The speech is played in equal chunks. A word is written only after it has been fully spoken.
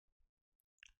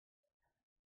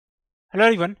Hello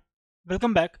everyone,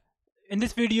 welcome back. In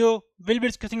this video, we'll be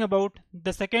discussing about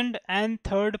the second and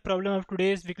third problem of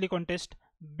today's weekly contest,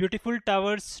 Beautiful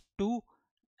Towers 2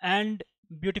 and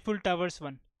Beautiful Towers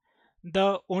 1.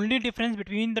 The only difference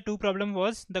between the two problems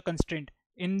was the constraint.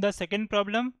 In the second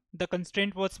problem, the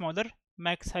constraint was smaller,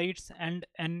 max heights and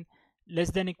n less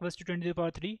than equals to 20 to the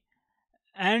power 3.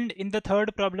 And in the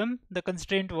third problem, the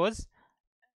constraint was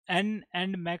n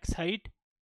and max height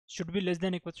should be less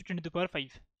than equals to 20 to the power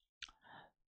 5.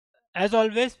 As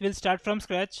always, we'll start from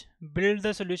scratch, build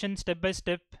the solution step by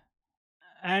step,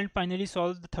 and finally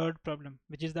solve the third problem,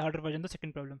 which is the harder version, the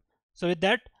second problem. So with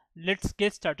that, let's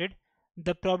get started.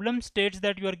 The problem states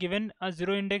that you are given a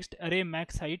zero indexed array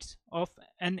max heights of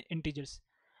n integers.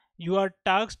 You are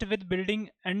tasked with building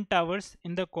n towers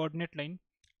in the coordinate line.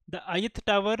 The ith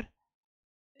tower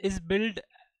is built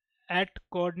at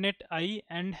coordinate I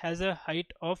and has a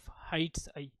height of heights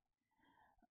I.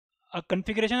 A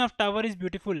configuration of tower is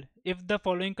beautiful if the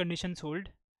following conditions hold.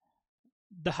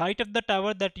 The height of the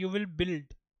tower that you will build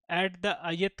at the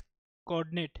ith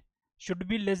coordinate should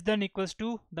be less than equals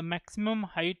to the maximum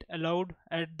height allowed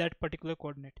at that particular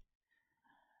coordinate.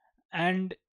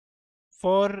 And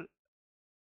for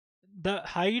the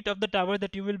height of the tower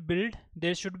that you will build,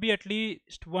 there should be at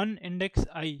least one index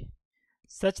I,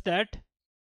 such that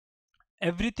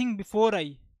everything before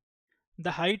I,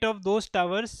 the height of those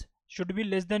towers should be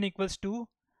less than equals to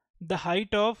the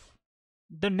height of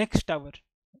the next tower.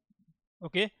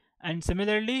 Okay, and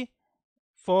similarly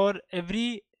for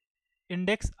every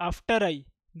index after I,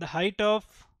 the height of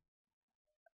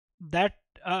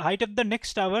the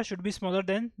next tower should be smaller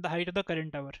than the height of the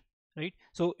current tower, right?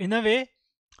 So in a way,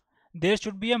 there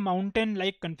should be a mountain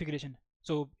like configuration.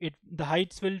 So the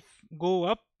heights will go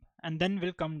up and then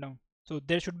will come down. So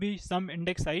there should be some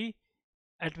index I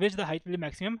at which the height will be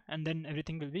maximum and then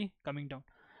everything will be coming down.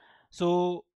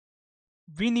 So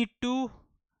we need to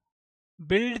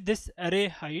build this array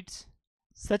heights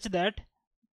such that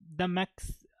the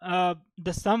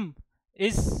sum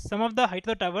of the height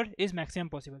of the tower is maximum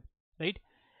possible, right?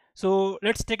 So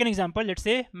let's take an example. Let's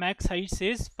say max height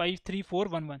says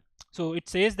 53411. So it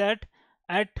says that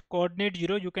at coordinate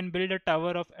 0 you can build a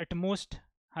tower of at most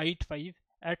height 5,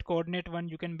 at coordinate 1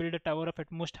 you can build a tower of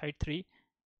at most height 3,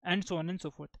 and so on and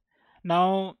so forth.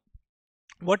 Now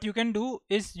what you can do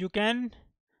is you can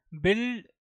build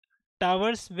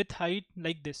towers with height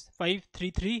like this,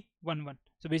 53311.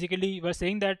 So basically we're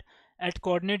saying that at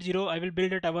coordinate 0 I will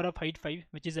build a tower of height 5,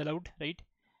 which is allowed, right?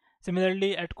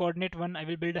 Similarly at coordinate 1 I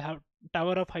will build a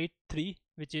tower of height 3,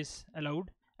 which is allowed.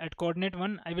 At coordinate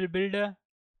 1 I will build a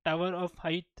tower of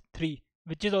height 3,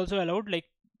 which is also allowed. Like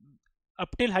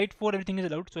up till height 4 everything is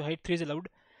allowed, so height 3 is allowed.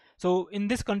 So in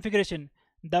this configuration,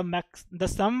 the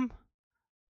sum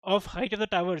of height of the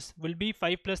towers will be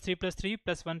 5 plus 3 plus 3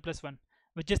 plus 1 plus 1,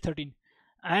 which is 13.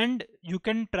 And you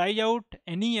can try out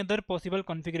any other possible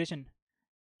configuration.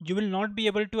 You will not be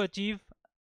able to achieve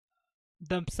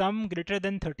the sum greater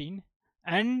than 13,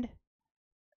 and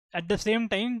at the same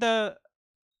time the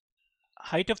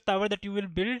height of tower that you will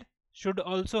build should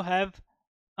also have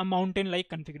a mountain like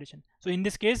configuration. So in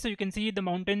this case, so you can see the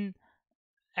mountain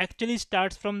actually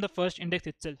starts from the first index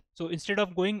itself. So instead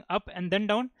of going up and then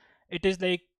down, it is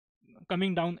like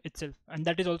coming down itself, and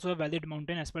that is also a valid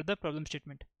mountain as per the problem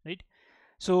statement, right?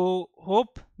 So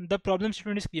hope the problem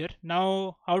statement is clear.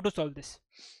 Now how to solve this?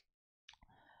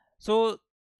 So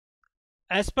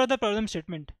as per the problem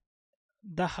statement,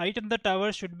 the height of the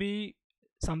tower should be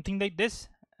something like this,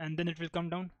 and then it will come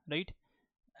down, right?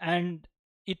 And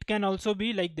it can also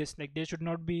be like this, like there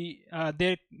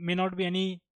may not be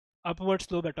any upward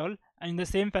slope at all, and in the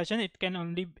same fashion it can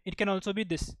also be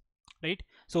this, right?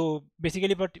 So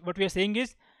basically what we are saying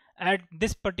is, at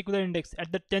this particular index,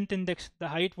 at the 10th index, the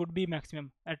height would be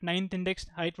maximum. At 9th index,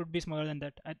 height would be smaller than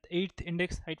that. At 8th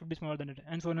index, height would be smaller than it,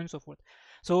 and so on and so forth.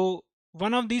 So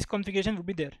one of these configuration would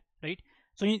be there, right?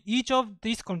 So in each of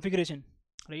these configuration,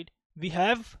 right, we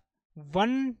have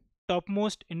one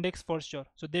topmost index for sure.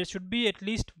 So there should be at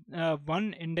least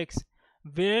one index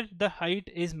where the height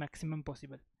is maximum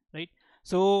possible, right?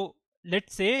 So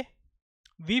let's say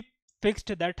we fixed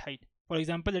that height. For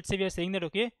example, let's say we are saying that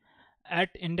okay, at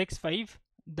index 5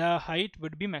 the height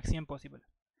would be maximum possible.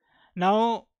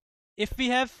 Now if we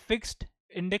have fixed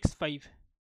index 5,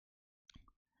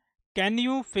 can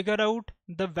you figure out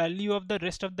the value of the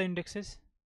rest of the indexes?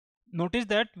 Notice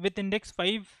that with index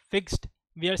 5 fixed,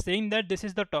 we are saying that this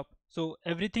is the top, so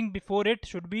everything before it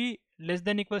should be less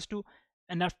than equals to,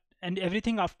 and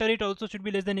everything after it also should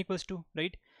be less than equals to,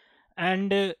 right?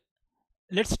 And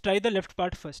let's try the left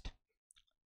part first.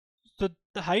 So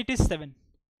the height is 7,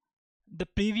 the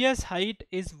previous height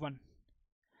is 1,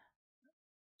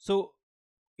 So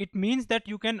it means that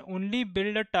you can only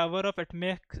build a tower of at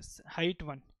max height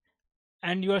 1,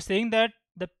 and you are saying that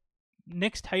the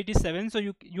next height is 7, so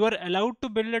you are allowed to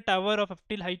build a tower of up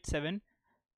till height 7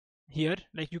 here.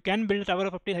 Like, you can build a tower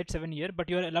of up till height 7 here, but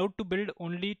you are allowed to build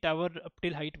only tower up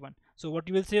till height 1. So what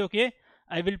you will say, okay,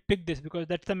 I will pick this because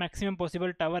that's the maximum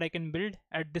possible tower I can build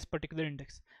at this particular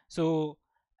index. So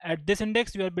at this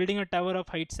index you are building a tower of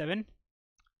height 7,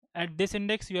 at this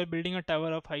index you are building a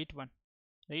tower of height 1,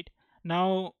 right?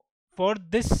 Now for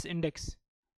this index,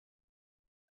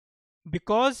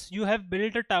 because you have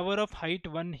built a tower of height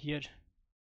 1 here,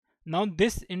 now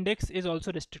this index is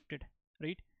also restricted,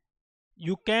 right?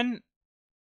 You can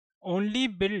only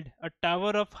build a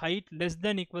tower of height less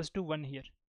than equals to 1 here,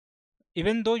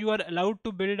 even though you are allowed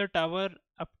to build a tower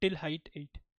up till height 8,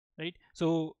 right?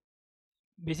 So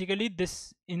basically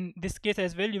this, in this case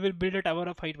as well, you will build a tower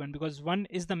of height 1 because 1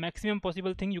 is the maximum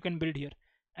possible thing you can build here,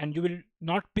 and you will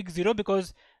not pick 0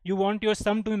 because you want your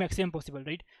sum to be maximum possible,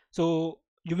 right? So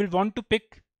you will want to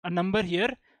pick a number here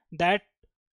that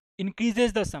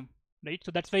increases the sum, right?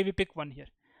 So that's why we pick 1 here.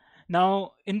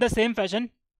 Now in the same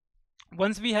fashion,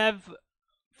 once we have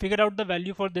figured out the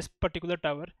value for this particular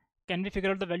tower, can we figure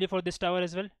out the value for this tower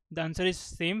as well? The answer is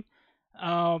same.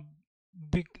 The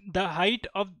height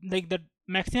of, like, the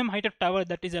maximum height of tower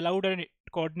that is allowed at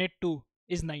coordinate 2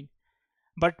 is 9,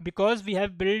 but because we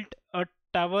have built a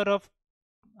tower of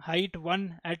height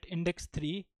 1 at index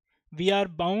 3, we are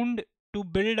bound to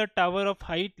build a tower of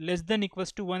height less than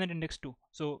equals to 1 at index 2.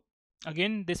 So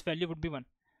again this value would be 1,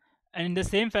 and in the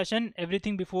same fashion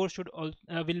everything before should all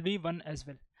will be 1 as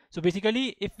well. So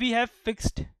basically if we have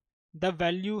fixed the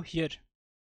value here,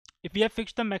 if we have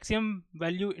fixed the maximum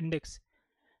value index,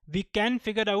 we can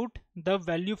figure out the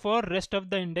value for rest of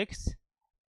the index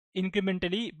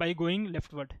incrementally by going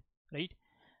leftward, right?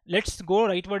 Let's go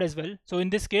rightward as well. So in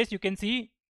this case you can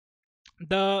see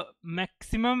the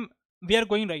maximum, we are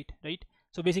going right?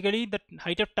 So basically the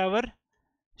height of tower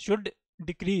should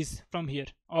decrease from here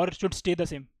or should stay the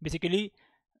same. Basically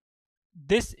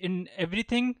this, in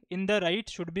everything in the right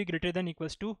should be greater than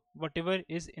equals to whatever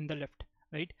is in the left,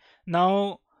 right?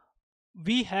 Now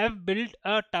we have built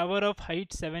a tower of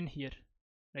height 7 here,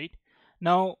 right?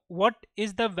 Now what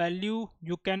is the value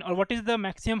you can, or what is the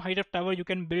maximum height of tower you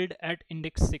can build at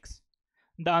index 6?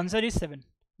 The answer is 7.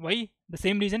 Why? The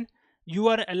same reason. You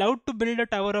are allowed to build a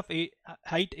tower of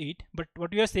height 8, but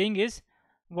what you are saying is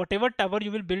whatever tower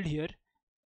you will build here,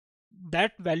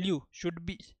 that value should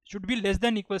be less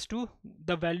than equals to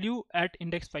the value at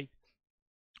index 5.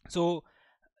 So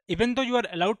even though you are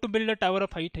allowed to build a tower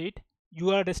of height 8,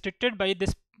 you are restricted by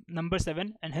this number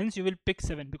 7, and hence you will pick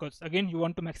 7 because again you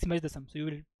want to maximize the sum. So you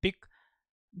will pick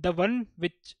the one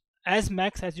which as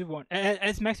max as you want,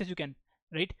 as max as you can,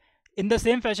 right? In the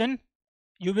same fashion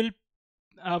you will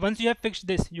once you have fixed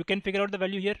this, you can figure out the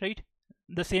value here, right?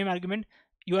 The same argument,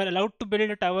 you are allowed to build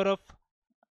a tower of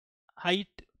height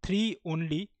 3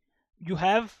 only. You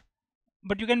have,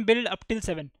 but you can build up till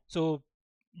 7, so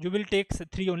you will take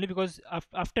 3 only because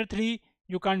after 3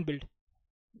 you can't build,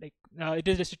 like it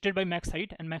is restricted by max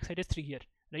height, and max height is 3 here,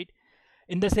 right?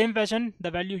 In the same fashion the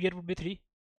value here would be 3,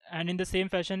 and in the same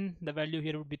fashion the value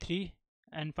here would be 3,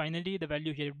 and finally the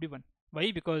value here would be 1.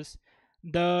 Why? Because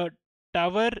the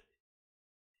tower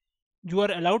you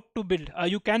are allowed to build,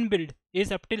 you can build,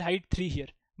 is up till height 3 here,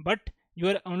 but you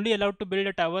are only allowed to build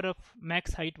a tower of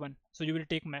max height 1, so you will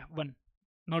take 1,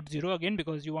 not 0 again,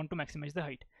 because you want to maximize the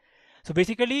height. So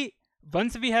basically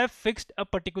once we have fixed a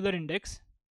particular index,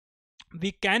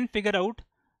 we can figure out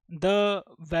the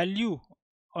value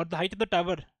or the height of the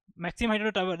tower, maximum height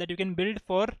of the tower that you can build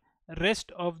for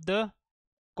rest of the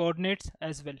coordinates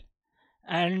as well.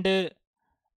 And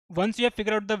once you have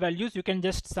figured out the values, you can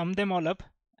just sum them all up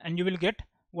and you will get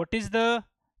what is the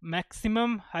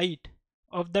maximum height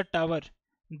of the tower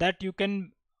that you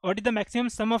can, what is the maximum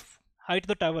sum of height of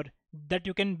the tower that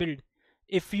you can build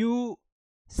if you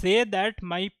say that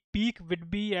my peak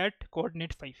would be at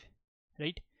coordinate 5,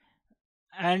 right?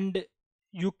 And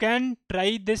you can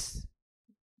try this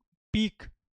peak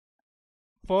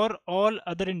for all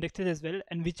other indexes as well,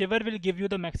 and whichever will give you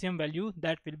the maximum value,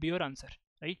 that will be your answer,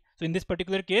 right? So in this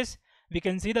particular case we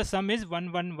can see the sum is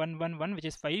 1 1 1 1 1, which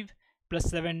is 5 plus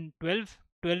 7 12,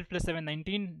 12 plus 7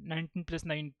 19, 19 plus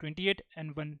 9 28,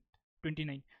 and 1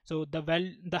 29. So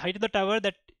the height of the tower,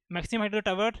 that maximum height of the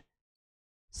tower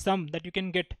sum that you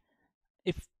can get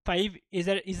if 5 is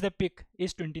the peak,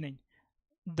 is 29.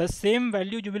 The same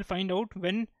value you will find out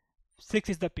when 6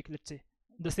 is the peak, let's say.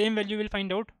 The same value you will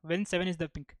find out when 7 is the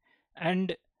peak.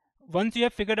 And once you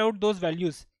have figured out those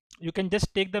values, you can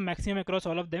just take the maximum across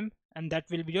all of them, and that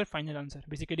will be your final answer.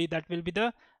 Basically, that will be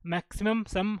the maximum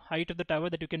sum height of the tower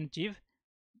that you can achieve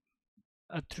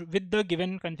with the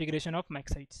given configuration of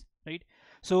max heights, right?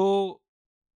 So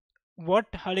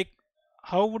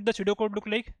how would the pseudocode look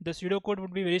like? The pseudocode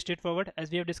would be very straightforward,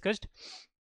 as we have discussed.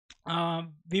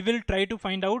 We will try to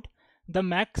find out the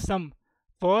max sum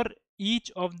for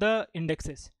each of the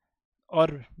indexes, or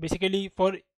basically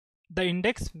for the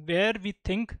index where we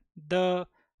think the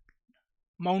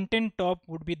mountain top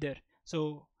would be there.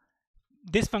 So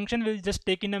this function will just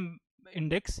take in an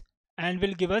index and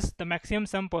will give us the maximum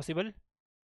sum possible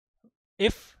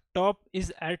if top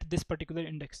is at this particular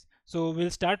index. So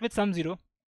we'll start with sum 0.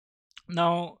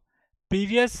 Now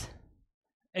previous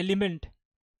element,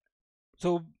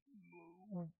 so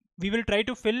we will try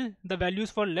to fill the values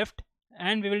for left,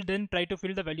 and we will then try to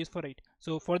fill the values for right.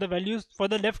 So for the values for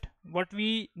the left, what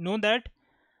we know that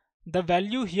the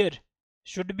value here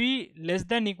should be less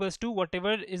than equals to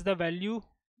whatever is the value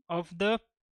of the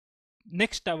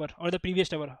next tower or the previous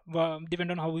tower,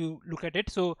 depend on how you look at it.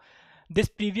 So this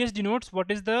previous denotes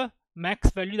what is the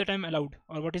max value that I'm allowed,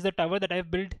 or what is the tower that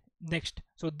I've built next.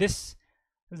 So this,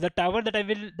 the tower that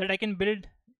I can build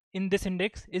in this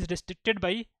index is restricted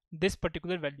by this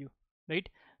particular value, right?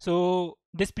 So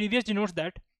this previous denotes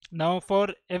that. Now for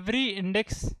every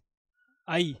index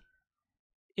I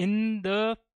in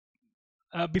the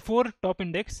before top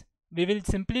index, we will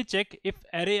simply check if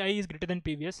array I is greater than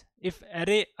previous. If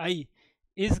array I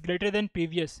is greater than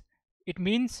previous, it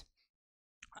means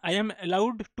I am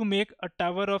allowed to make a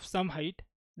tower of some height,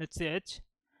 let's say h,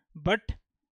 but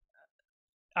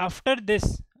after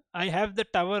this I have the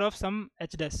tower of some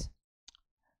h dash.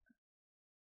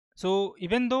 So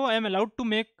even though I am allowed to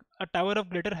make a tower of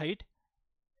greater height,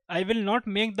 I will not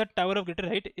make that tower of greater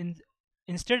height.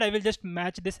 Instead I will just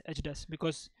match this h dash,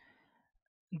 because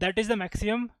that is the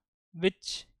maximum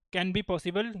which can be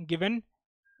possible given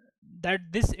that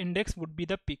this index would be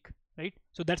the peak, right?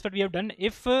 So that's what we have done.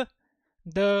 If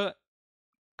the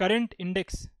current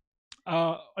index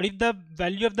or if the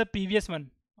value of the previous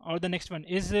one or the next one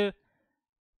is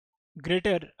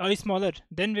greater or is smaller,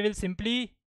 then we will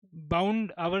simply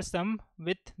bound our sum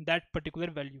with that particular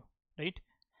value, right?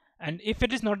 And if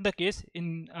it is not the case,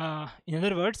 in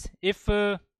other words, if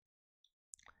let's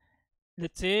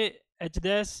say h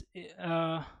dash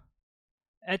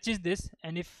h is this,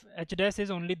 and if h dash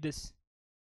is only this,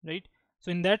 right?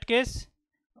 So in that case,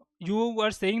 you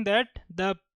are saying that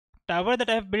the tower that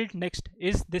I have built next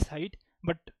is this height,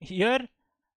 but here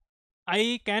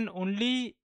I can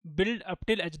only build up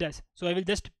till h dash. So I will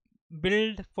just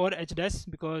build for h dash,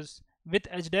 because with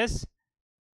h dash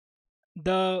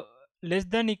the less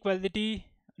than equals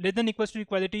to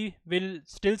equality will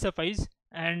still suffice,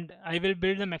 and I will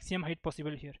build the maximum height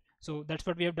possible here. So that's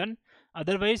what we have done.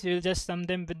 Otherwise we will just sum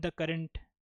them with the current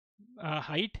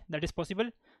height that is possible,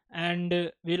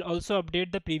 and we'll also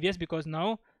update the previous, because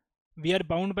now we are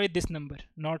bound by this number,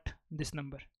 not this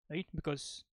number, right?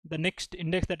 Because the next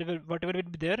index that whatever will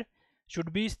be there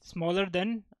should be smaller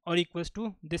than or equals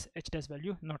to this h dash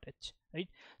value, not h, right?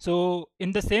 So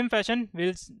in the same fashion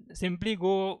we'll simply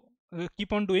go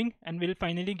keep on doing, and we'll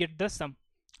finally get the sum,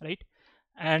 right?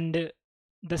 And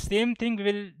the same thing we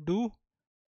will do,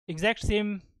 exact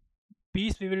same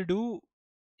piece we will do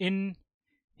in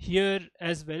here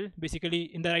as well, basically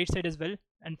in the right side as well,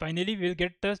 and finally we will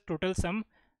get the total sum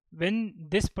when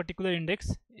this particular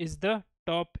index is the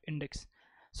top index.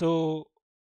 So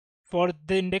for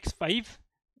the index 5,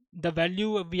 the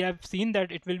value we have seen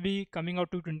that it will be coming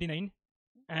out to 29,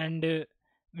 and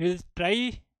we'll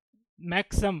try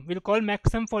MaxSum. We'll call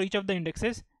MaxSum for each of the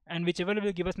indexes, and whichever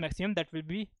will give us maximum, that will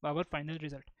be our final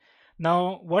result.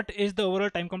 Now what is the overall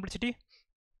time complexity?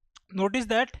 Notice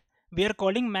that we are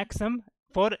calling MaxSum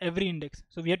for every index.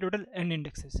 So we have total n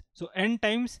indexes. So n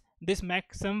times this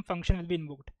MaxSum function will be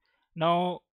invoked.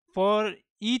 Now for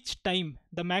each time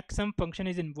the MaxSum function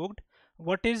is invoked,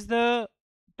 what is the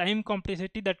time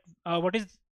complexity that what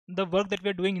is the work that we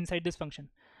are doing inside this function?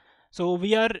 So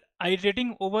we are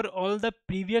iterating over all the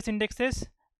previous indexes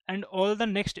and all the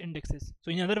next indexes.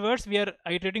 So in other words, we are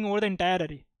iterating over the entire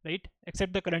array, right,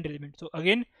 except the current element. So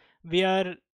again we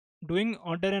are doing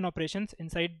order and operations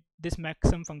inside this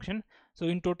MaxSum function. So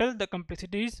in total the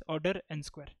complexity is order n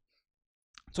square.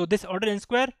 So this order n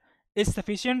square is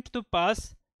sufficient to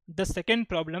pass the second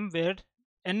problem where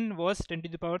n was 10 to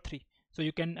the power 3. So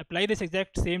you can apply this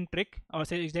exact same trick, or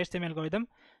say exact same algorithm,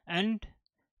 and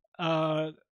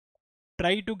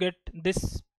try to get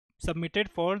this submitted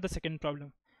for the second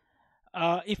problem.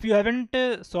 If you haven't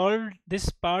solved this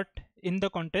part in the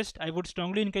contest, I would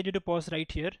strongly encourage you to pause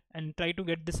right here and try to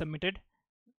get this submitted.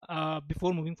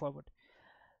 before moving forward.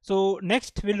 So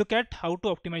next we'll look at how to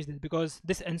optimize this, because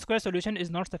this n square solution is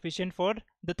not sufficient for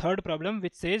the third problem,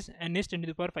 which says n is 10 to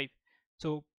the power 5.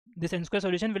 So this n square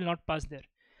solution will not pass there.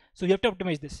 So you have to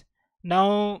optimize this.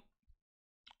 Now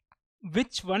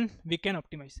which one we can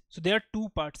optimize? So there are two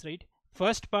parts, right?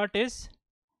 First part is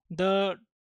the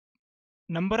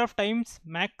number of times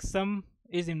max sum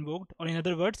is invoked, or in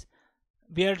other words,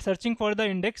 we are searching for the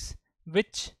index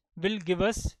which will give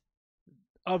us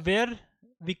where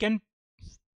we can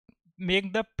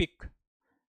make the pick.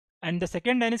 And the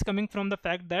second n is coming from the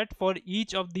fact that for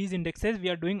each of these indexes we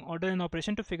are doing order and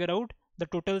operation to figure out the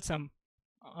total sum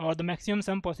or the maximum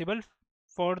sum possible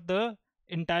for the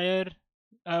entire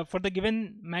for the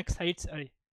given max heights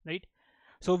array, right?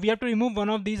 So we have to remove one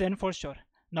of these n for sure.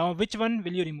 Now which one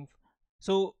will you remove?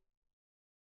 So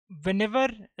whenever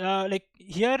like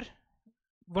here,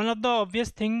 one of the obvious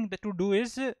thing that to do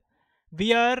is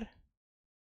we are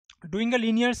doing a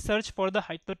linear search for the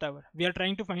height of the tower. We are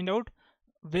trying to find out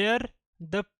where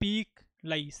the peak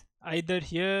lies, either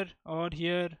here or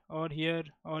here or here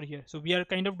or here. So we are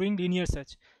kind of doing linear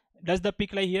search. Does the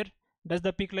peak lie here? Does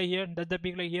the peak lie here? Does the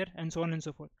peak lie here? And so on and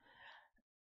so forth.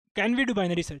 Can we do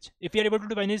binary search? If we are able to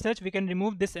do binary search, we can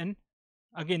remove this n.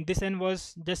 Again, this n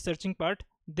was just searching part.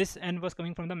 This n was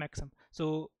coming from the maxsum.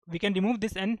 So we can remove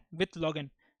this n with log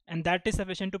n, and that is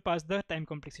sufficient to pass the time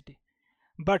complexity.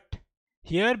 But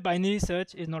here binary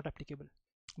search is not applicable.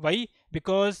 Why?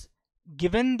 Because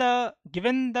given the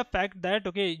fact that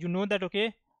okay, you know that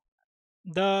okay,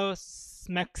 the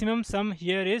maximum sum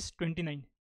here is 29.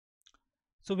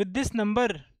 So with this number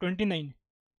 29,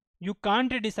 you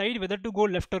can't decide whether to go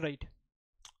left or right,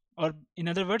 or in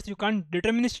other words, you can't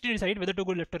deterministically decide whether to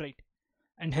go left or right,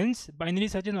 and hence binary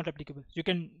search is not applicable. You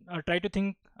can try to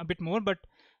think a bit more, but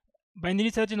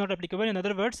binary search is not applicable. In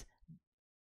other words,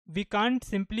 we can't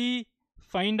simply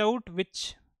find out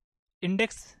which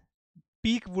index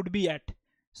peak would be at.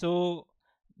 So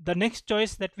the next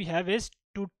choice that we have is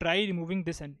to try removing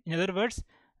this n. In other words,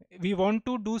 we want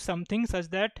to do something such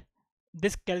that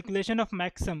this calculation of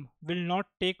maxsum will not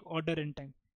take order n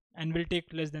time and will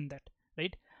take less than that,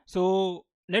 right? So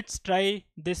let's try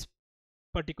this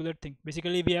particular thing.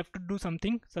 Basically we have to do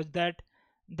something such that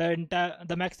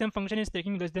the maximum function is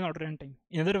taking less than order n time.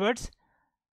 In other words,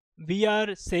 we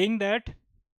are saying that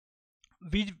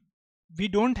we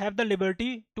don't have the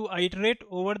liberty to iterate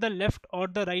over the left or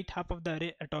the right half of the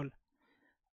array at all.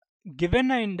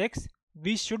 Given an index,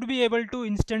 we should be able to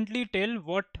instantly tell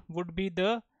what would be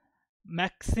the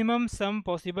maximum sum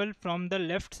possible from the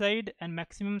left side and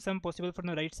maximum sum possible from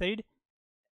the right side,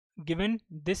 given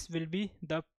this will be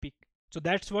the peak. So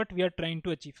that's what we are trying to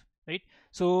achieve, right?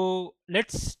 So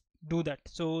let's do that.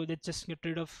 So let's just get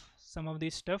rid of some of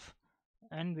this stuff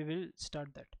and we will start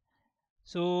that.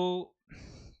 So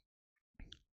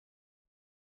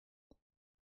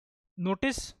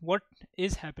notice what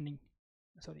is happening.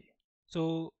 Sorry.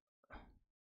 So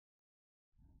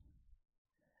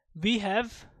we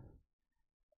have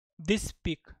this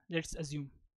peak, let's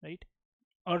assume, right?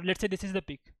 Or let's say this is the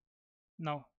peak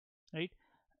now, right?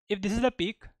 If this is the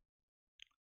peak,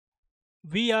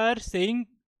 we are saying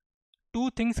two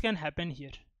things can happen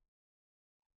here.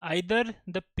 Either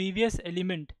the previous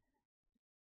element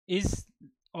is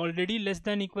already less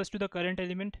than equals to the current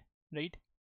element, right?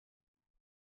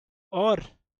 Or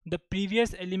the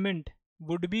previous element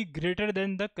would be greater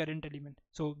than the current element.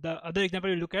 So the other example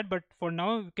we look at, but for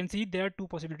now you can see there are two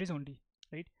possibilities only,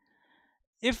 right?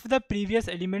 If the previous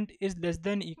element is less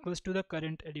than equals to the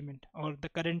current element or the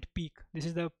current peak, this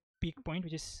is the peak point,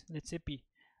 which is, let's say, p.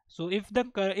 So if the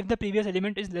previous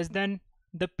element is less than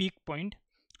the peak point,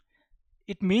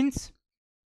 it means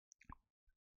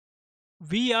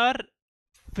we are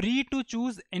free to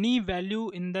choose any value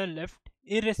in the left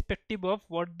irrespective of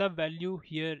what the value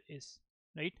here is,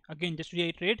 right? Again, just to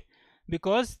reiterate,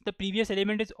 because the previous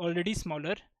element is already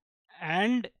smaller,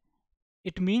 and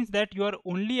it means that you are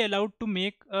only allowed to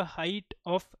make a height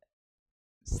of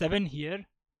 7 here.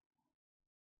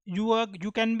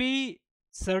 You can be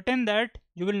certain that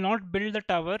you will not build the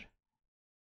tower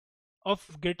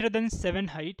of greater than 7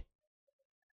 height,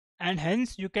 and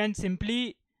hence you can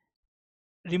simply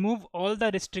remove all the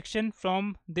restriction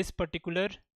from this particular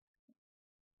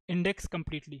index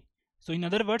completely. So in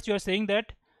other words, you are saying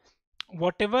that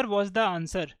whatever was the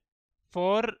answer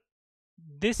for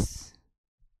this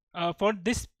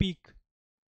peak,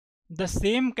 the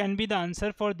same can be the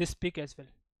answer for this peak as well.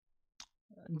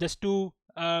 Just to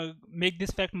make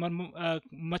this fact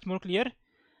much more clear,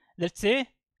 let's say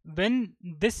when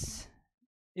this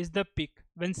is the peak,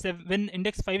 when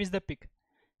index 5 is the peak,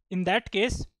 in that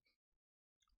case,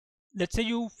 let's say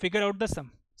you figure out the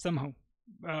sum. somehow.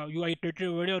 You iterate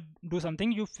over it or do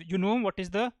something, you know what is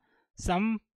the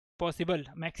sum possible,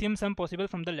 maximum sum possible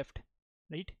from the left,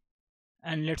 right?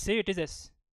 And let's say it is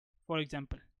s, for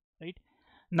example, right?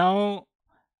 Now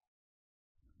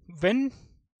when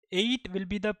 8 will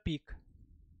be the peak,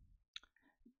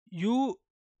 you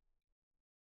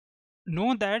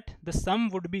know that the sum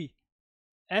would be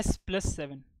s plus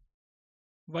 7.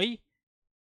 Why?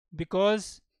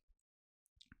 Because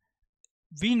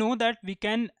we know that we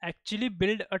can actually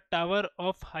build a tower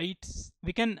of heights,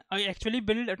 we can actually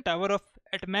build a tower of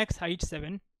at max height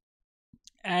 7,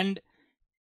 and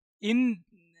in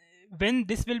when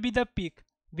this will be the peak,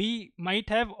 we might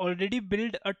have already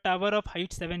built a tower of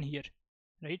height 7 here,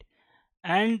 right?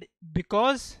 And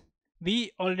because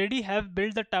we already have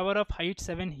built the tower of height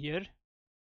 7 here,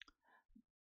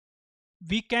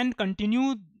 we can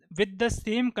continue with the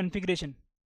same configuration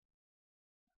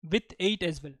with 8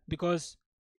 as well, because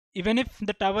even if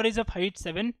the tower is of height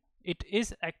 7, it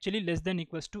is actually less than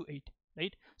equals to 8,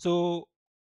 right? So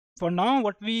for now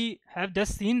what we have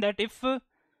just seen, that if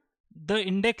the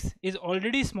index is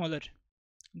already smaller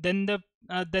than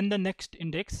the next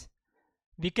index,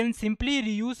 we can simply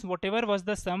reuse whatever was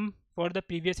the sum for the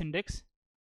previous index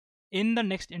in the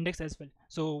next index as well.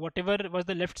 So whatever was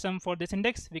the left sum for this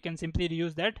index, we can simply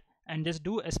reuse that and just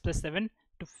do s plus 7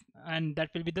 and that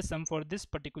will be the sum for this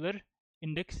particular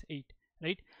index 8,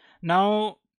 right?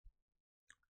 Now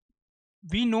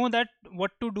we know that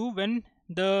what to do when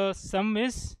the sum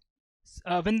is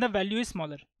when the value is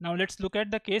smaller. Now let's look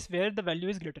at the case where the value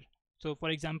is greater. So for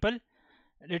example,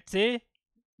 let's say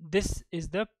this is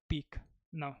the peak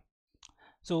now.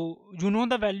 So you know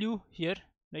the value here,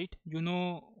 right? You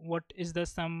know what is the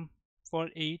sum for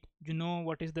 8, you know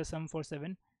what is the sum for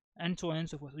 7, and so on and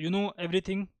so forth. You know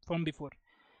everything from before.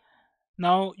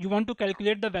 Now you want to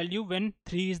calculate the value when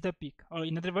 3 is the peak, or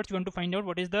in other words, you want to find out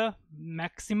what is the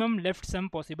maximum left sum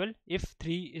possible if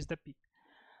 3 is the peak.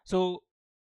 So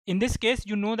in this case,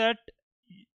 you know that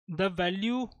the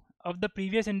value of the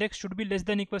previous index should be less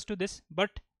than equals to this, but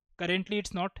currently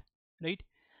it's not, right?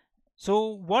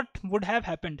 So what would have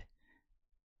happened?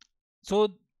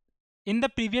 So in the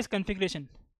previous configuration,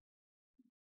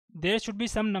 there should be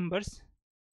some numbers,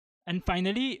 and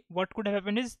finally what could have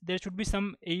happened is there should be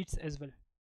some 8s as well,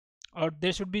 or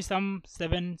there should be some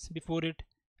 7s before it,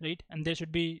 right? And there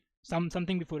should be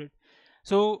something before it.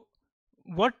 So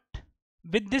what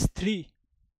with this 3,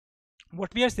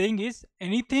 what we are saying is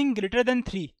anything greater than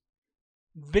 3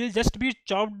 will just be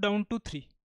chopped down to 3,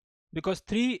 because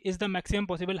 3 is the maximum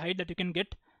possible height that you can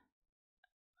get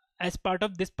as part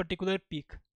of this particular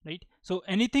peak, right? So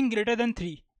anything greater than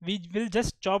 3 we will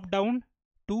just chop down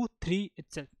to 3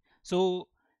 itself. So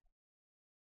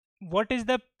what is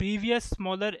the previous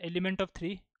smaller element of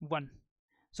 3? 1.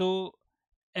 So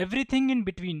everything in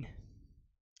between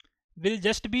will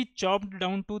just be chopped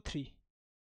down to 3.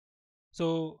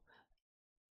 So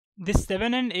this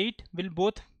 7 and 8 will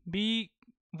both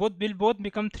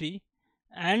become 3,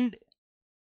 and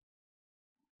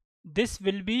this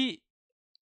will be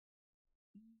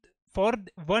for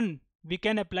 1. We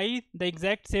can apply the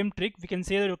exact same trick. We can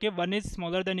say that okay, 1 is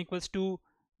smaller than equals to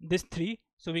this 3,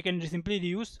 so we can simply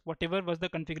reuse whatever was the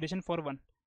configuration for 1,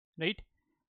 right?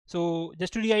 So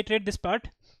just to reiterate this part,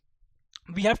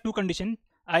 we have two conditions: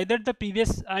 either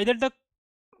the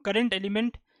current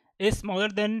element is smaller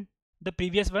than the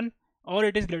previous one, or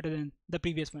it is greater than the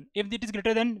previous one. If it is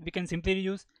greater than, we can simply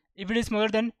reuse. If it is smaller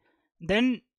than,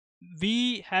 then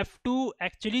we have to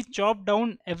actually chop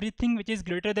down everything which is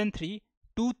greater than 3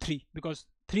 to 3, because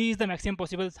 3 is the maximum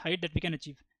possible height that we can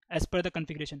achieve as per the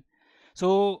configuration.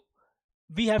 So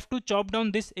we have to chop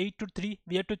down this 8 to 3,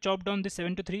 we have to chop down this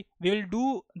 7 to 3. We will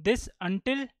do this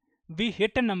until we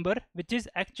hit a number which is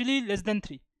actually less than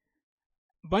 3.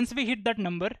 Once we hit that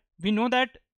number, we know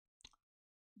that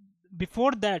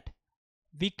before that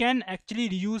we can actually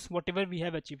reuse whatever we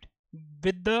have achieved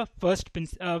with the first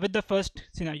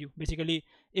scenario. Basically,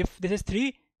 if this is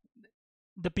 3,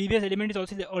 the previous element is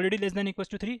also already less than equals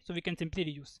to 3, so we can simply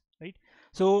reuse, right?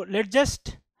 So let's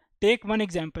just take one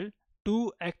example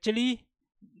to actually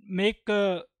make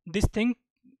this thing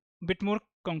bit more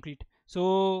concrete.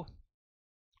 So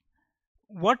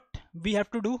what we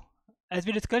have to do, as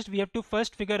we discussed, we have to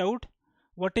first figure out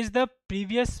what is the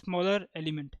previous smaller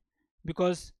element,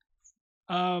 because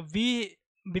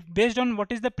based on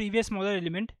what is the previous smaller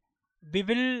element, we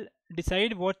will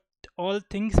decide what all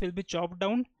things will be chopped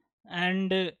down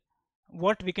and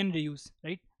what we can reuse,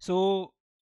 right? So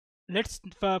let's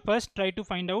first try to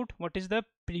find out what is the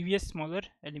previous smaller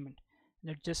element.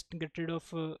 Let's just get rid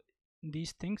of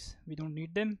these things, we don't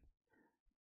need them.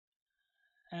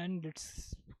 and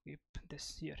let's keep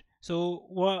this here. So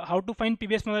how to find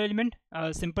previous smaller element?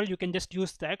 Simple, you can just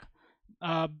use stack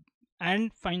uh,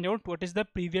 and find out what is the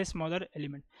previous smaller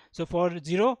element. So for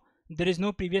 0 there is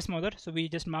no previous smaller, so we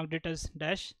just marked it as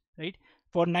dash, right?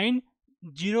 For 9,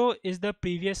 0 is the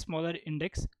previous smaller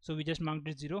index, so we just marked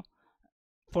it 0.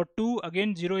 For 2,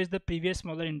 again 0 is the previous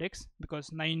smaller index,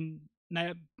 because 9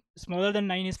 smaller than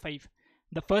 9 is 5.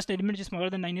 The first element which is smaller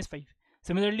than 9 is 5.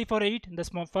 Similarly for 8,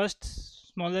 the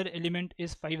first smaller element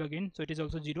is 5 again, so it is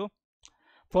also 0.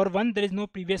 For 1 there is no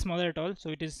previous smaller at all, so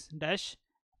it is dash.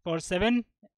 For 7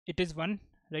 it is 1,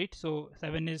 right? So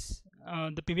 7 is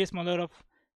the previous smaller of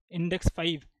index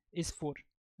 5 is 4,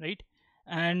 right?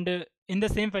 And in the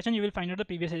same fashion you will find out the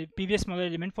previous smaller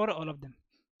element for all of them.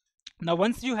 Now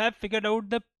once you have figured out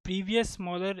the previous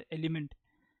smaller element,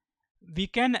 we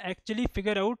can actually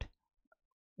figure out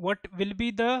what will be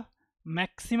the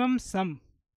maximum sum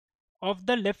of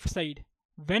the left side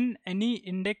when any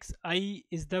index I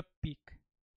is the peak,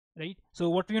 right? So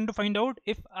what we want to find out,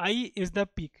 if I is the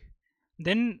peak,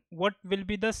 then what will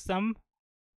be the sum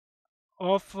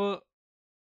of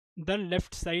the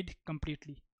left side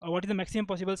completely, or what is the maximum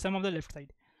possible sum of the left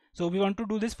side. So we want to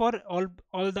do this for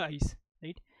all the i's,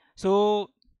 right?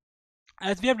 So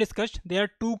as we have discussed, there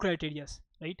are two criteria,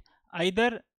 right?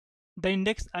 Either the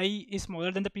index I is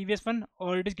smaller than the previous one,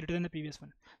 or it is greater than the previous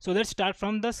one. So let's start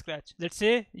from the scratch. Let's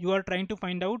say you are trying to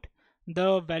find out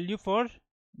the value for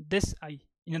this I.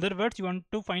 In other words, you want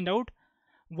to find out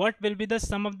what will be the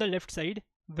sum of the left side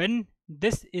when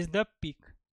this is the peak.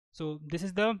 So this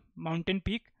is the mountain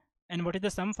peak, and what is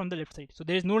the sum from the left side? So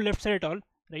there is no left side at all,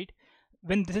 right?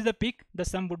 When this is the peak, the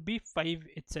sum would be 5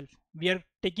 itself. We are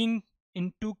taking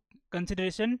into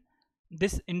consideration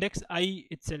this index I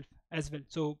itself as well.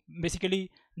 So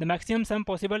basically the maximum sum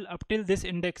possible up till this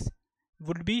index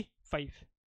would be 5,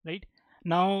 right?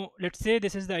 Now let's say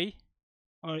this is the I,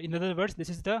 or in other words this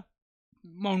is the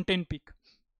mountain peak.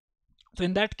 So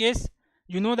in that case,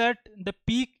 you know that the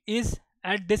peak is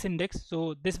at this index,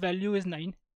 so this value is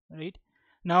 9, right?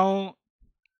 Now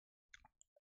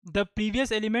the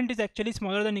previous element is actually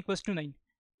smaller than equals to 9.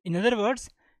 In other words,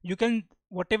 you can,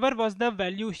 whatever was the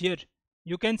value here,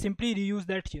 you can simply reuse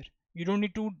that here. You don't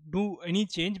need to do any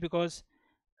change, because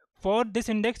for this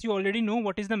index you already know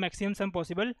what is the maximum sum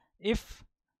possible if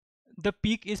the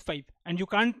peak is 5, and you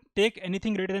can't take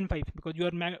anything greater than 5 because you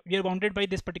are bounded by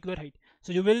this particular height.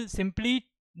 So you will simply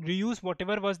reuse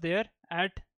whatever was there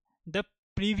at the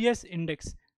previous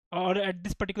index, or at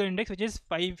this particular index, which is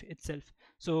 5 itself.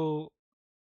 So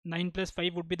 9 plus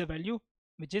 5 would be the value,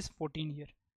 which is 14 here,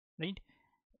 right?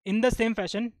 In the same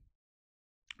fashion,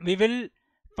 we will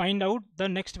find out the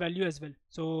next value as well.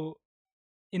 So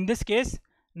in this case,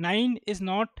 9 is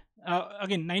not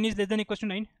again 9 is less than equals to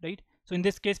 9, right? So in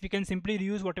this case we can simply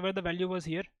reuse whatever the value was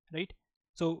here, right?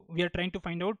 So we are trying to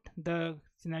find out the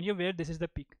scenario where this is the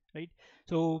peak, right?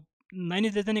 So 9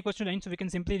 is less than equals to 9, so we can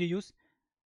simply reuse.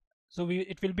 So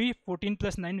it will be 14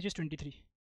 plus 9, which is 23,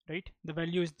 right? The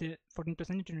value is the 14 plus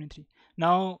 9 is 23.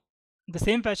 Now the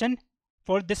same fashion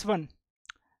for this one,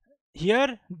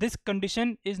 here this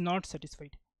condition is not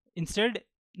satisfied. Instead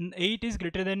 8 is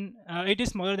greater than 8 is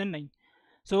smaller than 9.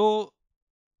 So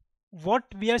what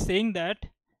we are saying, that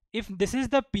if this is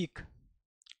the peak,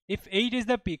 if 8 is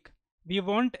the peak, we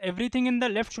want everything in the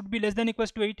left should be less than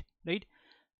equals to 8, right?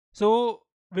 So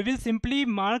we will simply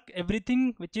mark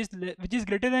everything which is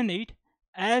greater than 8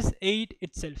 as 8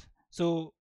 itself.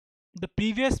 So the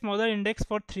previous smaller index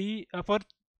for 3 for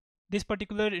this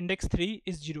particular index 3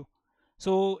 is 0.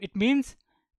 So it means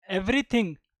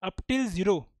everything up till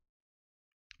 0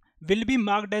 will be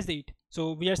marked as 8.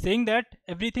 So we are saying that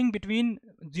everything between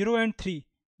 0 and 3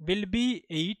 will be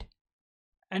 8,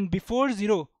 and before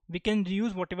 0 we can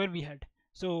reuse whatever we had.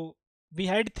 So we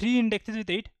had 3 indexes with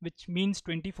 8, which means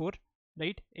 24,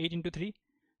 right? 8 into 3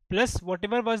 plus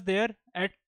whatever was there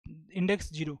at index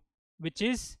 0, which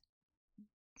is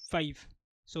 5.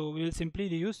 So we will simply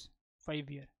reuse 5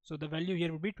 here. So the value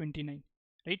here would be 29,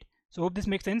 right? So hope this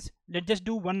makes sense. Let's just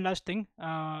do one last thing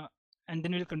and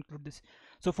then we'll conclude this.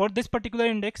 So for this particular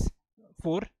index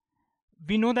 4,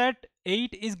 we know that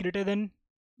 8 is greater than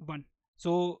 1.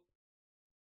 So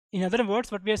in other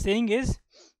words, what we are saying is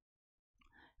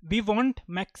we want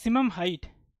maximum height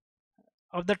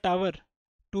of the tower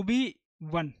to be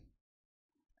 1,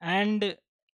 and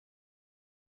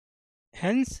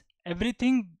hence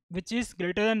everything which is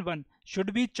greater than 1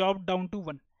 should be chopped down to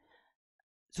 1.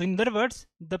 So in other words,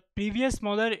 the previous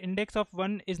smaller index of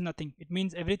 1 is nothing. It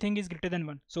means everything is greater than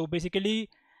 1. So basically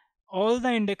all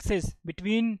the indexes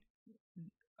between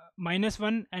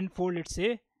 -1 and 4, let's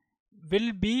say,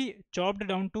 will be chopped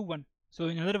down to 1. So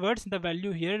in other words, the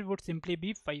value here would simply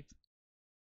be 5,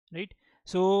 right?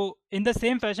 So in the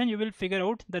same fashion, you will figure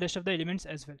out the rest of the elements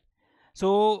as well.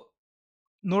 So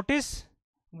notice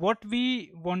what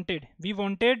we wanted. We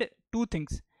wanted two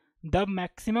things: the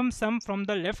maximum sum from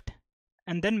the left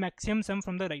and then maximum sum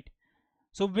from the right.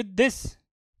 So with this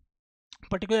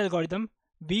particular algorithm,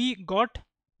 we got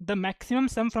the maximum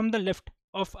sum from the left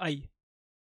of I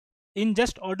in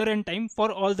just order and time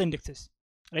for all the indexes,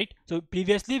 right? So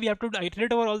previously we have to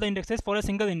iterate over all the indexes for a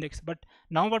single index, but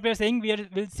now what we are saying,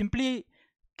 will simply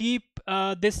keep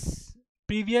this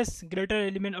previous greater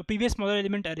element or previous smaller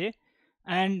element array,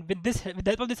 and with the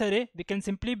help of this array we can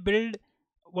simply build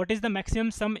what is the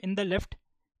maximum sum in the left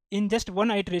in just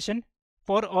one iteration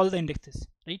for all the indexes,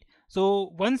 right?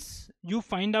 So once you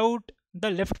find out the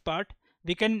left part,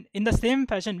 we can, in the same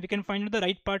fashion, we can find out the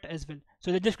right part as well.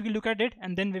 So let's just quickly look at it,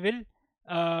 and then we will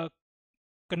uh,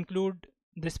 conclude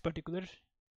this particular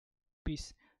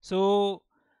piece. So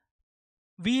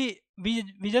we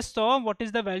just saw what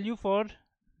is the value for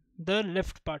the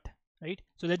left part, right?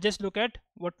 So let's just look at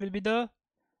what will be the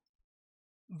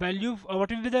value or what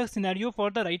will be the scenario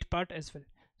for the right part as well.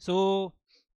 So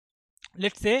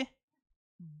let's say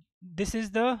this is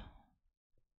the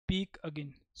peak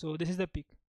again. So this is the peak,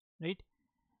 right?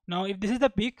 Now if this is the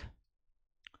peak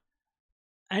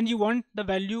and you want the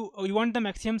value, or you want the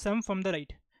maximum sum from the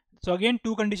right, so again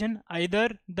two condition: either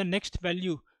the next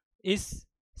value is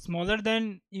smaller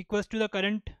than equals to the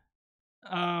current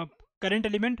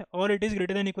element, or it is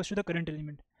greater than equals to the current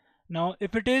element. Now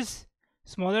if it is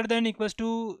smaller than equals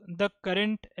to the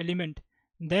current element,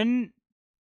 then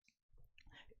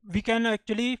we can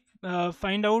actually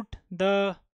find out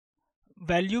the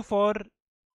value for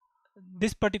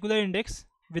this particular index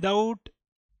without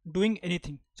doing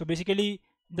anything. So basically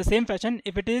the same fashion,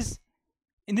 if it is,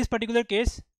 in this particular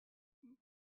case,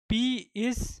 p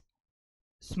is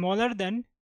smaller than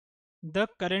the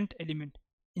current element,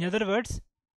 in other words,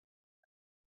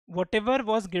 whatever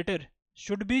was greater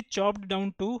should be chopped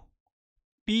down to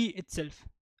p itself,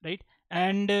 right?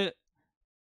 And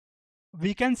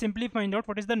we can simply find out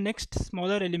what is the next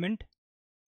smaller element,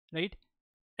 right?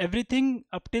 Everything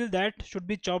up till that should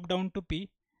be chopped down to p,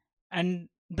 and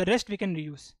the rest we can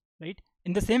reuse, right?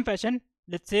 In the same fashion,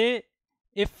 let's say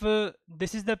if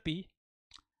this is the p,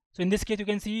 so in this case you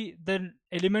can see the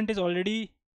element is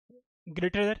already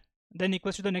greater than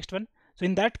equals to the next one. So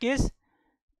in that case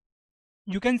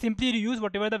you can simply reuse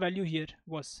whatever the value here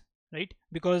was, right?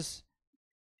 Because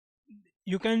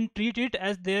you can treat it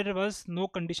as there was no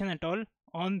condition at all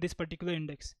on this particular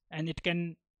index, and it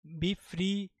can be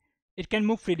free, it can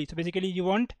move freely. So basically you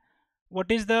want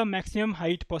what is the maximum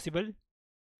height possible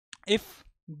if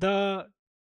the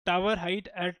tower height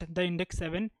at the index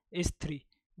 7 is 3,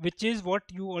 which is what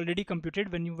you already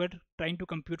computed when you were trying to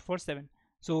compute for 7.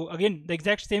 So again the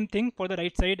exact same thing for the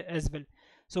right side as well.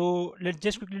 So let's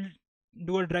just quickly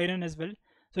do a dry run as well.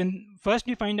 So first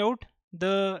we find out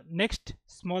the next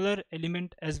smaller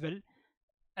element as well,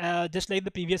 just like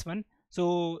the previous one.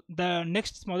 So the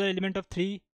next smaller element of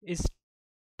 3 is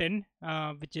 10,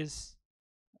 which is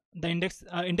the index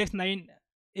 9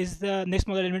 is the next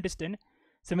smaller element is 10.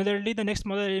 Similarly, the next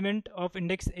smaller element of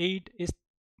index 8 is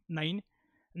 9.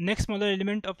 Next smaller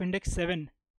element of index 7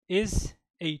 is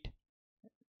 8.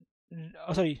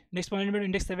 Sorry, next smaller element of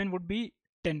index 7 would be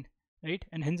 10, right?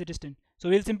 And hence it is 10. So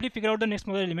we'll simply figure out the next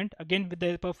smaller element again with the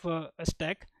help of a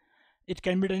stack. It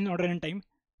can be done in order and time.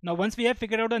 Now once we have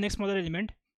figured out the next smaller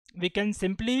element, we can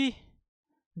simply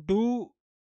do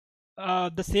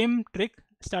the same trick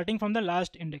starting from the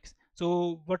last index.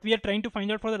 So what we are trying to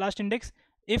find out for the last index,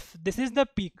 if this is the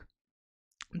peak,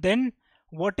 then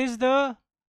what is the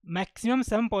maximum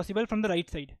sum possible from the right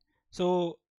side?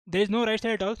 So there is no right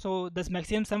side at all, so this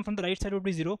maximum sum from the right side would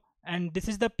be 0, and this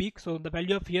is the peak, so the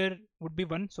value of here would be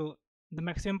 1, so the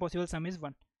maximum possible sum is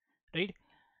 1, right?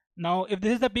 Now if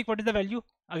this is the peak, what is the value?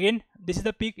 Again this is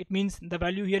the peak, it means the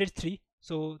value here is 3,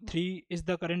 so 3 is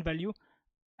the current value.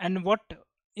 And what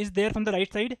is there from the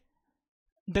right side?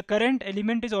 The current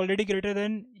element is already greater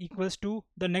than equals to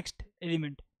the next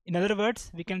element. In other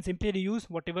words, we can simply reuse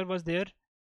whatever was there,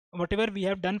 whatever we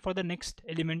have done for the next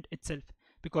element itself,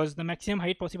 because the maximum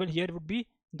height possible here would be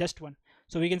just 1.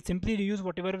 So we can simply reuse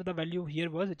whatever the value here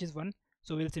was, which is 1.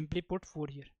 So we'll simply put 4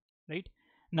 here, right?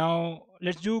 Now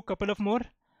let's do a couple of more.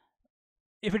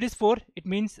 If it is 4, it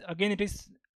means again it is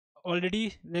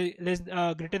already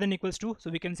greater than equals to, so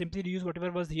we can simply reuse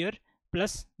whatever was here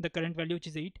plus the current value, which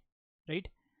is 8, right?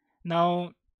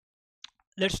 Now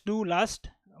let's do last.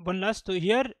 So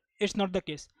here it's not the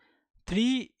case.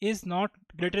 3 is not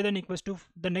greater than equals to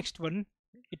the next one.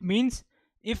 It means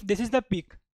if this is the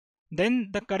peak, then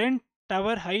the current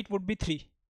tower height would be 3,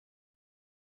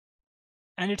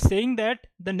 and it's saying that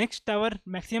the next tower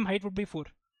maximum height would be 4.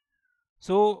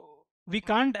 So we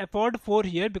can't afford 4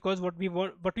 here, because what we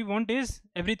want is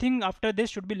everything after this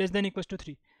should be less than equals to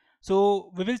 3.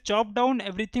 So we will chop down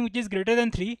everything which is greater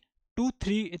than 3 to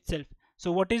 3 itself.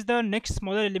 So what is the next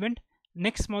smaller element?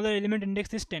 Next smaller element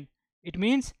index is 10. It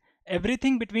means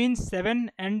everything between 7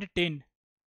 and 10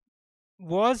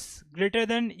 was greater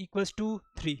than equals to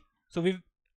 3. So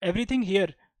everything here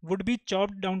would be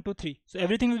chopped down to 3. So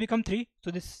everything will become 3.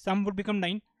 So this sum would become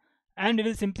 9, and we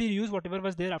will simply use whatever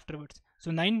was there afterwards.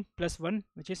 So 9 plus 1,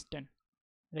 which is 10,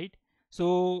 right?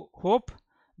 So hope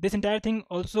this entire thing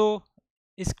also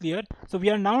is clear. So we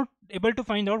are now able to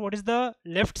find out what is the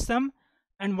left sum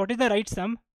and what is the right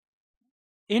sum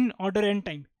in order and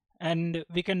time, and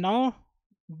we can now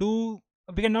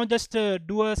just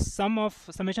do a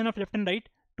summation of left and right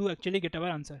to actually get our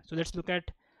answer. So let's look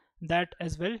at that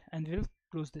as well, and we'll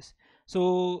close this.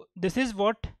 So this is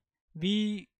what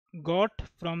we got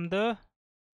from the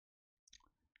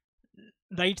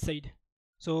right side.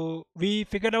 So we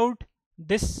figured out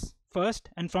this first,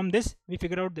 and from this we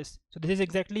figured out this. So this is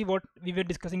exactly what we were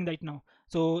discussing right now.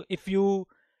 So if you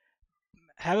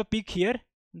have a peak here,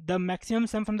 the maximum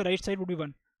sum from the right side would be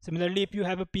 1. Similarly, if you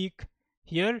have a peak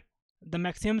here, the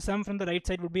maximum sum from the right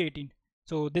side would be 18.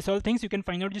 So this all things you can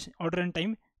find out just order and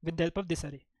time with the help of this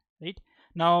array, right?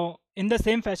 Now in the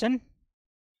same fashion,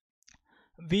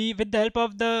 with the help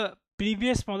of the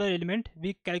previous smaller element,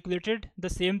 we calculated the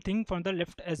same thing from the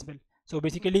left as well. So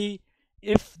basically,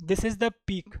 if this is the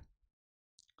peak,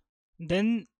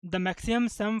 then the maximum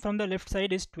sum from the left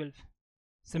side is 12.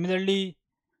 Similarly,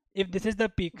 if this is the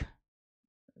peak,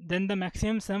 then the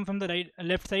maximum sum from the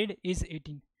left side is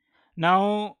 18.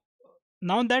 Now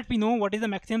that we know what is the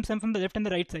maximum sum from the left and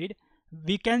the right side,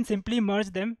 we can simply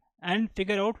merge them and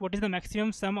figure out what is the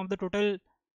maximum sum of the total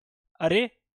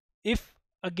array if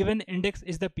a given index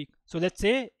is the peak. So let's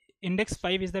say index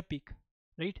 5 is the peak,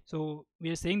 right? So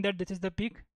we are saying that this is the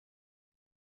peak.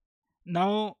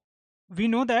 Now we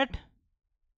know that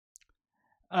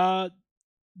the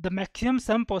maximum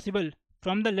sum possible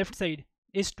from the left side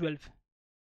is 12,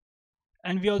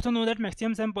 and we also know that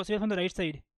maximum sum possible from the right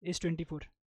side is 24,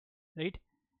 right?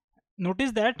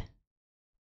 Notice that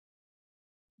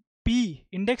p,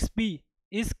 index p,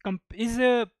 is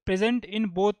present in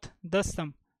both the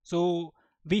sum. So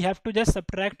we have to just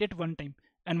subtract it one time,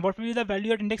 and what will be the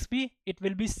value at index p? It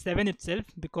will be 7 itself,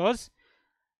 because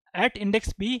at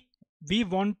index p we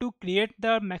want to create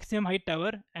the maximum height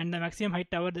tower, and the maximum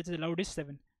height tower that is allowed is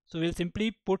 7. So we'll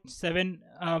simply put 7.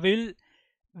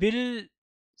 We'll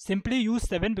simply use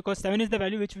 7, because 7 is the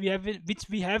value which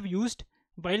we have used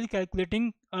while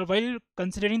calculating, or while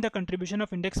considering the contribution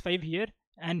of index 5 here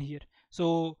and here.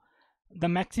 So the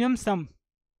maximum sum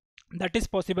that is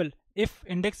possible if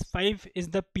index 5 is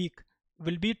the peak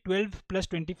will be 12 plus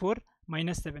 24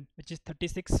 minus 7, which is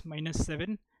 36 minus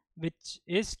 7, which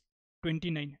is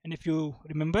 29. And if you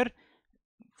remember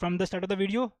from the start of the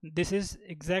video, this is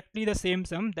exactly the same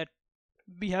sum that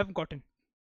we have gotten.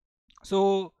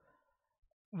 So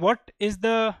what is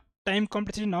the time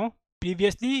complexity now?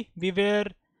 Previously we were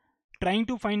trying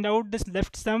to find out this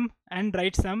left sum and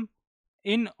right sum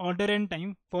in order and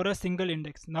time for a single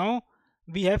index. Now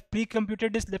we have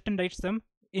pre-computed this left and right sum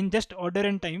in just order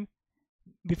and time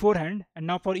beforehand, and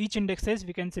now for each indexes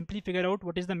we can simply figure out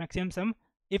what is the maximum sum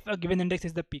if a given index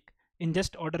is the peak in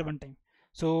just order one time.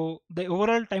 So the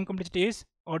overall time complexity is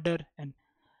order n.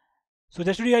 So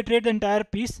just to reiterate the entire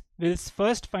piece, we'll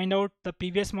first find out the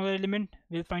previous smaller element,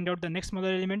 we'll find out the next smaller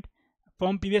element.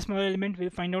 From previous smaller element, we'll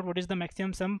find out what is the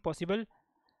maximum sum possible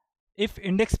if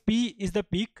index p is the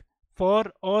peak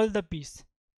for all the p's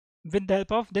with the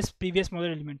help of this previous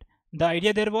smaller element. The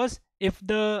idea there was, if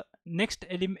the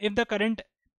current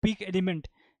peak element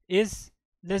is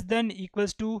less than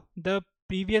equals to the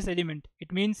previous element,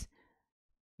 it means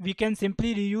we can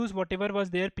simply reuse whatever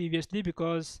was there previously,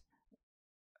 because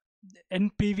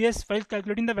while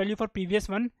calculating the value for previous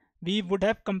one, we would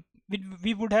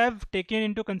have taken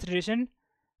into consideration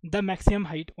the maximum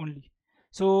height only.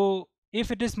 So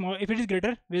if it is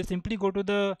greater, we'll simply go to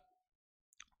the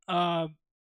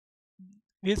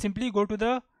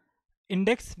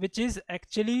index which is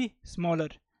actually smaller,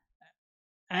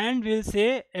 and we'll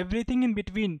say everything in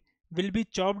between will be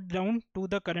chopped down to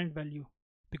the current value,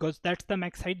 because that's the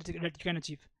max height that you can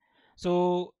achieve.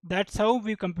 So that's how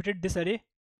we computed this array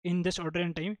in just order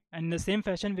and time, and in the same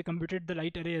fashion we computed the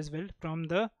right array as well from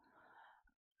the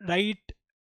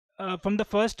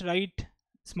first right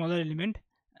smaller element.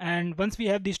 And once we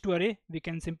have these two array, we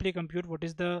can simply compute what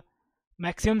is the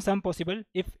maximum sum possible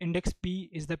if index p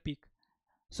is the peak.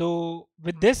 So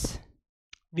with this,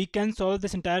 we can solve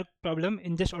this entire problem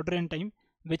in just order and time,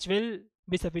 which will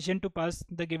be sufficient to pass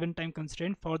the given time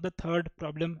constraint for the third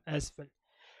problem as well.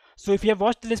 So if you have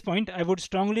watched this point, I would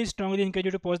strongly encourage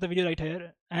you to pause the video right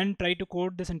here and try to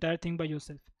code this entire thing by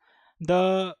yourself.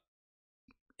 The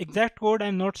exact code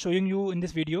I'm not showing you in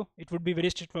this video. It would be very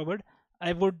straightforward.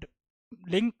 I would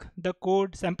link the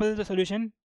code sample the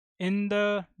solution in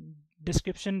the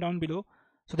description down below,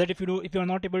 so that if you are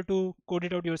not able to code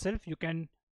it out yourself,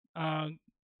 uh,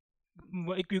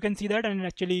 you can see that and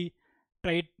actually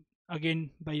try it again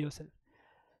by yourself.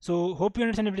 So hope you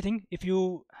understand everything. If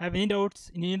you have any doubts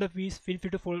in any of the these, feel free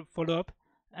to follow up,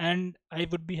 and I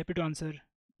would be happy to answer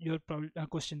your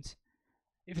questions.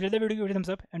 If you like the video, give it a thumbs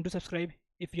up and do subscribe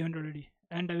if you haven't already.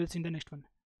 And I will see you in the next one.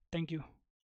 Thank you.